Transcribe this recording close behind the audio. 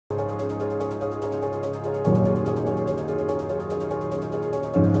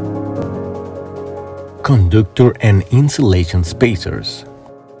Conductor and insulation spacers.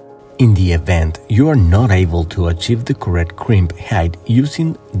 In the event you are not able to achieve the correct crimp height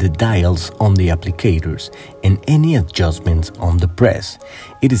using the dials on the applicators and any adjustments on the press,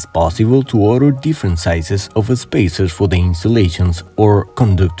 it is possible to order different sizes of spacers for the insulations or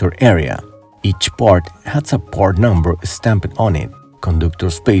conductor area. Each part has a part number stamped on it. Conductor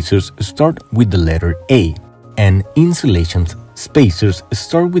spacers start with the letter A, and insulation spacers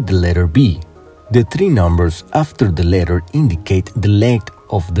start with the letter B. The three numbers after the letter indicate the length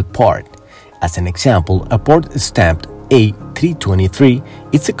of the part. As an example, a part stamped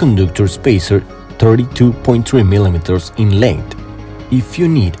A323 is a conductor spacer 32.3 mm in length. If you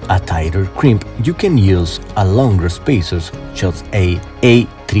need a tighter crimp, you can use a longer spacer such as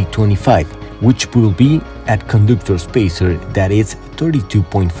A325, which will be a conductor spacer that is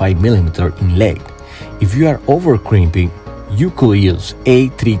 32.5 mm in length. If you are over crimping, you could use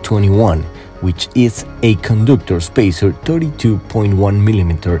A321, which is a conductor spacer 32.1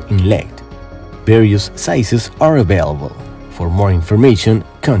 mm in length. Various sizes are available. For more information,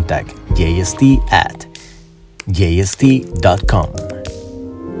 contact JST at jst.com.